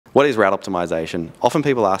What is route optimization? Often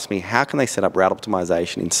people ask me, how can they set up route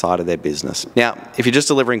optimization inside of their business? Now, if you're just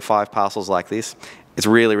delivering 5 parcels like this, it's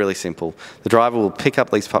really, really simple. The driver will pick up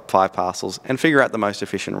these 5 parcels and figure out the most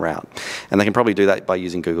efficient route. And they can probably do that by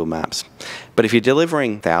using Google Maps. But if you're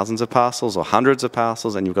delivering thousands of parcels or hundreds of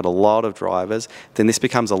parcels and you've got a lot of drivers, then this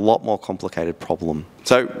becomes a lot more complicated problem.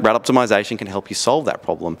 So route optimization can help you solve that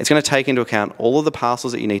problem. It's going to take into account all of the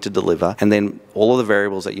parcels that you need to deliver and then all of the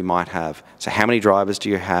variables that you might have. So how many drivers do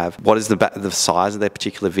you have? What is the size of their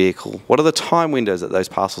particular vehicle? What are the time windows that those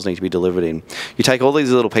parcels need to be delivered in? You take all these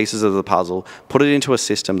little pieces of the puzzle, put it into a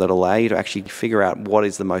system that allow you to actually figure out what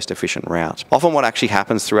is the most efficient route. Often what actually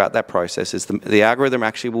happens throughout that process is the algorithm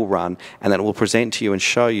actually will run and then it will present to you and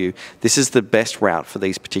show you this is the best route for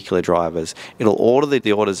these particular drivers. It'll order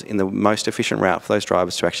the orders in the most efficient route for those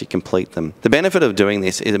drivers to actually complete them. The benefit of doing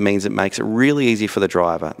this is it means it makes it really easy for the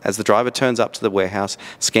driver. As the driver turns up to the warehouse,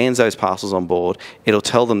 scans those parcels on board, it'll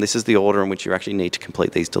tell them this is the order in which you actually need to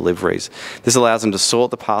complete these deliveries. This allows them to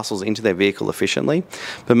sort the parcels into their vehicle efficiently,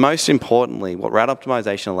 but most importantly, what route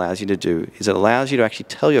optimization allows you to do is it allows you to actually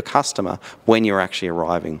tell your customer when you're actually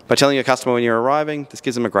arriving. By telling your customer when you're arriving, this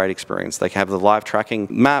gives them a great experience. They can have the live tracking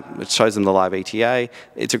map, it shows them the live ETA,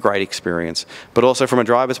 it's a great experience. But also from a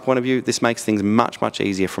driver's point of view, this makes things much, much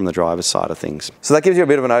easier from the driver's side of things. So that gives you a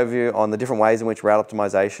bit of an overview on the different ways in which route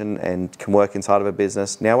optimization can work inside of a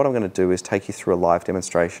business. Now what I'm going to do is take you through a live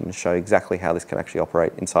demonstration and show exactly how this can actually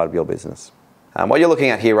operate inside of your business. What you're looking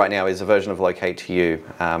at here right now is a version of Allocate to you,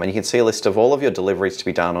 and you can see a list of all of your deliveries to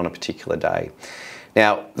be done on a particular day.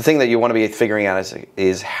 Now, the thing that you want to be figuring out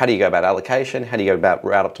is how do you go about allocation, how do you go about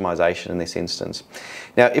route optimization in this instance.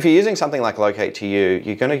 Now, if you're using something like Allocate to you,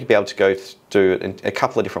 you're going to be able to go through it in a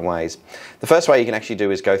couple of different ways. The first way you can actually do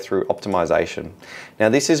is go through optimization. Now,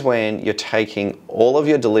 this is when you're taking all of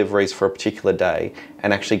your deliveries for a particular day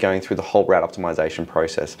and actually going through the whole route optimization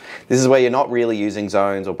process. This is where you're not really using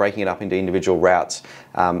zones or breaking it up into individual routes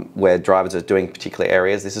where drivers are doing particular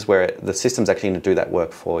areas. This is where the system's actually going to do that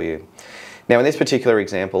work for you. Now in this particular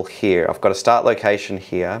example here, I've got a start location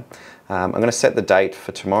here. I'm going to set the date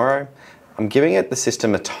for tomorrow. I'm giving the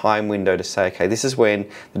system a time window to say, okay, this is when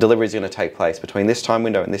the delivery is going to take place, between this time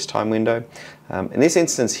window and this time window. In this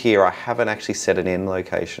instance here, I haven't actually set an end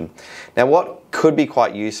location. Now what could be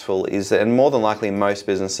quite useful is that, and more than likely in most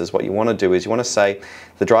businesses, what you want to do is you want to say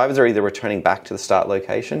the drivers are either returning back to the start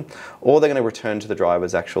location or they're going to return to the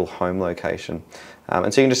driver's actual home location.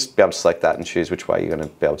 And so you can just be able to select that and choose which way you're going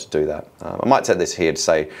to be able to do that. I might set this here to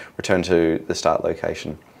say return to the start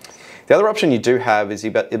location. The other option you do have is the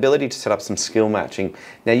ability to set up some skill matching.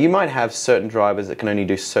 Now you might have certain drivers that can only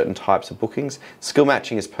do certain types of bookings. Skill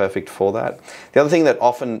matching is perfect for that. The other thing that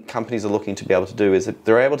often companies are looking to be able to do is that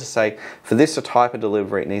they're able to say for this type of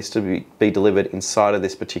delivery it needs to be delivered inside of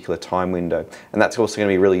this particular time window, and that's also going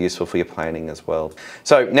to be really useful for your planning as well.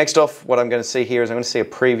 So next off, what I'm going to see here is I'm going to see a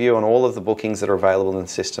preview on all of the bookings that are available in the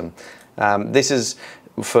system. This is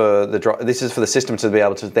for the system to be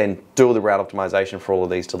able to then do the route optimization for all of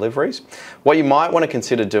these deliveries. What you might want to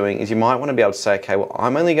consider doing is you might want to be able to say, okay, well,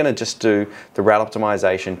 I'm only going to just do the route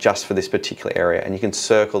optimization just for this particular area, and you can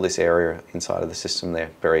circle this area inside of the system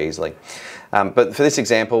there very easily. But for this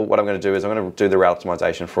example, what I'm going to do is I'm going to do the route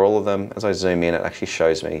optimization for all of them. As I zoom in, it actually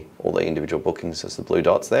shows me all the individual bookings as the blue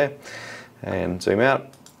dots there. And zoom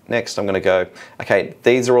out. Next, I'm going to go, okay,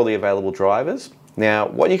 these are all the available drivers. Now,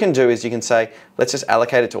 what you can do is you can say, let's just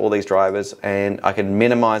allocate it to all these drivers, and I can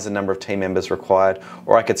minimize the number of team members required,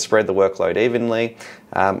 or I could spread the workload evenly,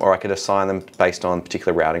 or I could assign them based on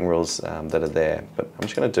particular routing rules that are there. But I'm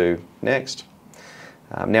just going to do next.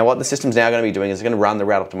 Now what the system's now going to be doing is it's going to run the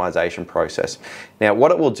route optimization process. Now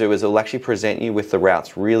what it will do is it will actually present you with the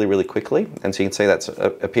routes really, really quickly, and so you can see that's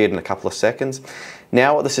appeared in a couple of seconds.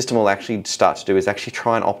 Now what the system will actually start to do is actually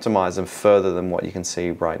try and optimize them further than what you can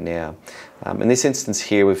see right now. In this instance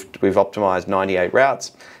here, we've optimized 98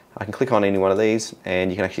 routes. I can click on any one of these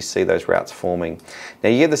and you can actually see those routes forming. Now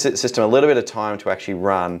you give the system a little bit of time to actually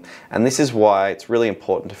run, and this is why it's really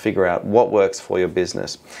important to figure out what works for your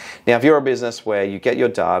business. Now if you're a business where you get your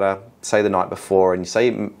data, say the night before, and you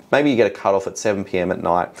say maybe you get a cutoff at 7 p.m. at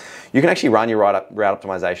night, you can actually run your route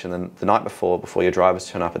optimization the night before your drivers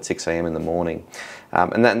turn up at 6 a.m. in the morning.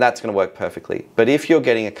 And that's going to work perfectly. But if you're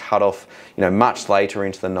getting a cutoff, much later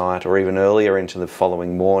into the night or even earlier into the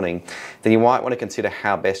following morning, then you might want to consider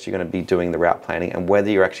how best you're going to be doing the route planning and whether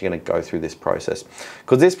you're actually going to go through this process.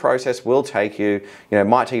 Because this process will take you, it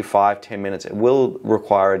might take you 5-10 minutes. It will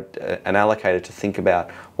require an allocator to think about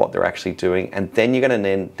what they're actually doing, and then you're going to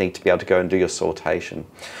then need to be able to go and do your sortation.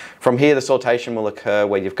 From here, the sortation will occur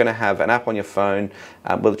where you're going to have an app on your phone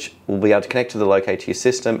which will be able to connect to the allocate to your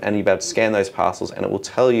system, and you'll be able to scan those parcels, and it will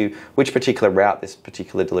tell you which particular route this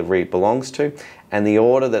particular delivery belongs to and the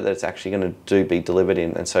order that it's actually going to be delivered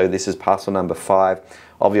in. And so this is parcel number 5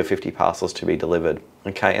 of your 50 parcels to be delivered.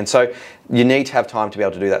 Okay, and so you need to have time to be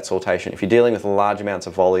able to do that sortation. If you're dealing with large amounts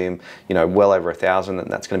of volume, well over 1,000, then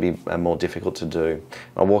that's going to be more difficult to do.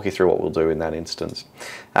 I'll walk you through what we'll do in that instance.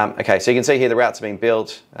 Okay, so you can see here the routes are being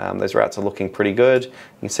built. Those routes are looking pretty good.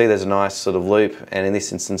 You can see there's a nice sort of loop, and in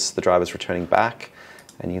this instance the driver's returning back,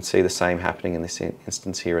 and you can see the same happening in this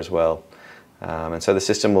instance here as well. And so the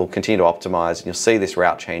system will continue to optimize, and you'll see this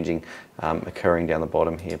route changing occurring down the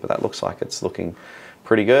bottom here, but that looks like it's looking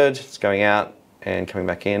pretty good. It's going out and coming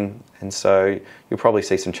back in, and so you'll probably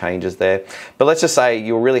see some changes there. But let's just say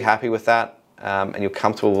you're really happy with that and you're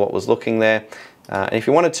comfortable with what was looking there. And if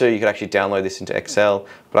you wanted to, you could actually download this into Excel,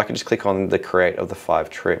 but I can just click on the create of the 5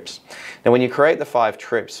 trips. Now when you create the 5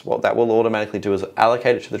 trips, what that will automatically do is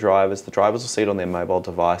allocate it to the drivers. The drivers will see it on their mobile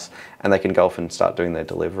device, and they can go off and start doing their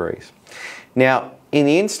deliveries. Now, in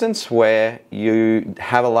the instance where you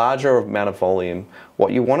have a larger amount of volume,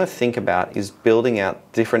 what you want to think about is building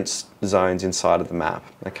out different zones inside of the map,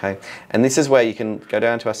 okay? And this is where you can go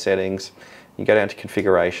down to our settings, you go down to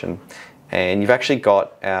configuration, and you've actually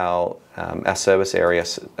got our service area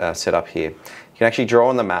set up here. You can actually draw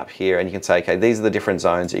on the map here, and you can say, okay, these are the different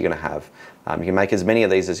zones that you're going to have. You can make as many of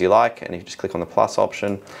these as you like, and you just click on the plus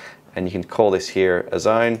option, and you can call this here a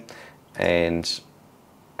zone, and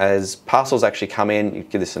as parcels actually come in, you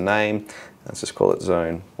give this a name. Let's just call it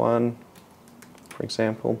zone 1, for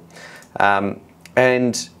example.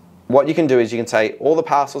 And what you can do is you can say all the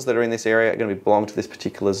parcels that are in this area are going to belong to this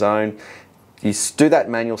particular zone. You do that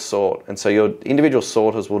manual sort, and so your individual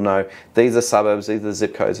sorters will know these are suburbs, these are the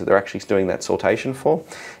zip codes that they're actually doing that sortation for.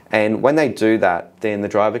 And when they do that, then the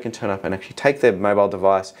driver can turn up and actually take their mobile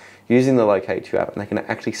device using the Locate To app, and they can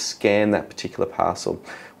actually scan that particular parcel.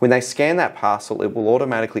 When they scan that parcel, it will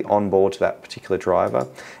automatically onboard to that particular driver,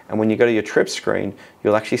 and when you go to your trip screen,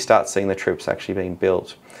 you'll actually start seeing the trips actually being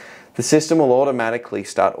built. The system will automatically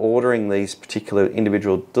start ordering these particular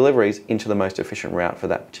individual deliveries into the most efficient route for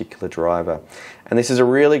that particular driver. And this is a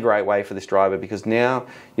really great way for this driver, because now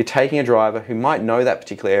you're taking a driver who might know that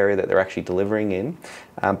particular area that they're actually delivering in,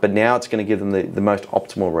 but now it's going to give them the most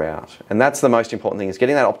optimal route. And that's the most important thing, is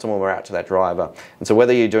getting that optimal route to that driver. And so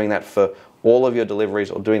whether you're doing that for all of your deliveries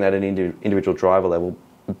or doing that at an individual driver level,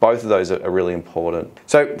 both of those are really important.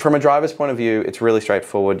 So from a driver's point of view, it's really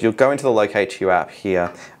straightforward. You'll go into the Locate To app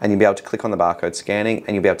here, and you'll be able to click on the barcode scanning,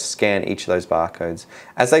 and you'll be able to scan each of those barcodes.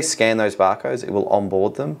 As they scan those barcodes, it will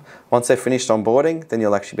onboard them. Once they're finished onboarding, then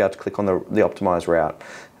you'll actually be able to click on the optimized route.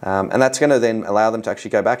 And that's going to then allow them to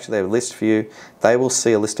actually go back to their list view. They will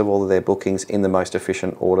see a list of all of their bookings in the most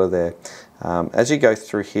efficient order there. As you go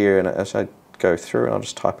through here, and as I go through, I'll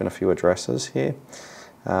just type in a few addresses here.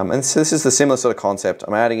 And so this is the similar sort of concept.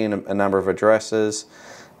 I'm adding in a number of addresses.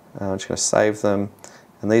 I'm just going to save them.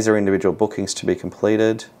 And these are individual bookings to be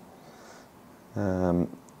completed. All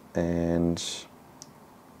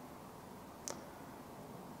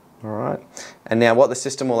right. And now what the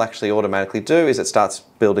system will actually automatically do is it starts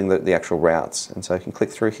building the actual routes. And so you can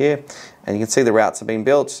click through here, and you can see the routes are being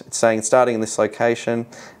built. It's saying it's starting in this location.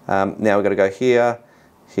 Now we've got to go here,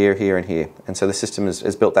 here, here, and here. And so the system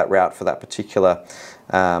has built that route for that particular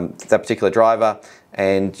driver.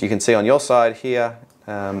 And you can see on your side here,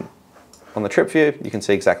 on the trip view, you can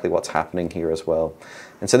see exactly what's happening here as well.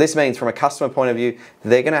 And so this means from a customer point of view,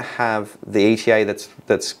 they're going to have the ETA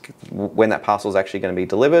that's when that parcel is actually going to be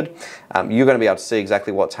delivered. You're going to be able to see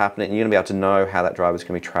exactly what's happening, and you're going to be able to know how that driver is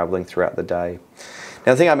going to be traveling throughout the day.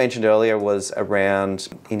 Now the thing I mentioned earlier was around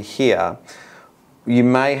in here, you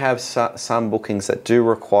may have some bookings that do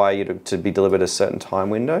require you to be delivered a certain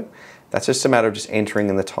time window. That's just a matter of just entering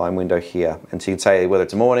in the time window here. And so you can say whether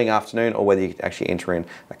it's morning, afternoon, or whether you can actually enter in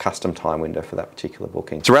a custom time window for that particular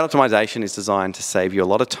booking. So route optimization is designed to save you a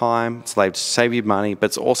lot of time, it's to save you money, but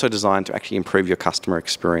it's also designed to actually improve your customer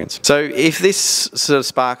experience. So if this sort of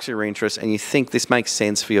sparks your interest and you think this makes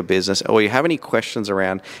sense for your business, or you have any questions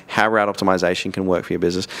around how route optimization can work for your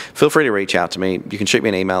business, feel free to reach out to me. You can shoot me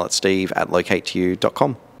an email at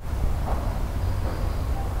steve@locateteyou.com.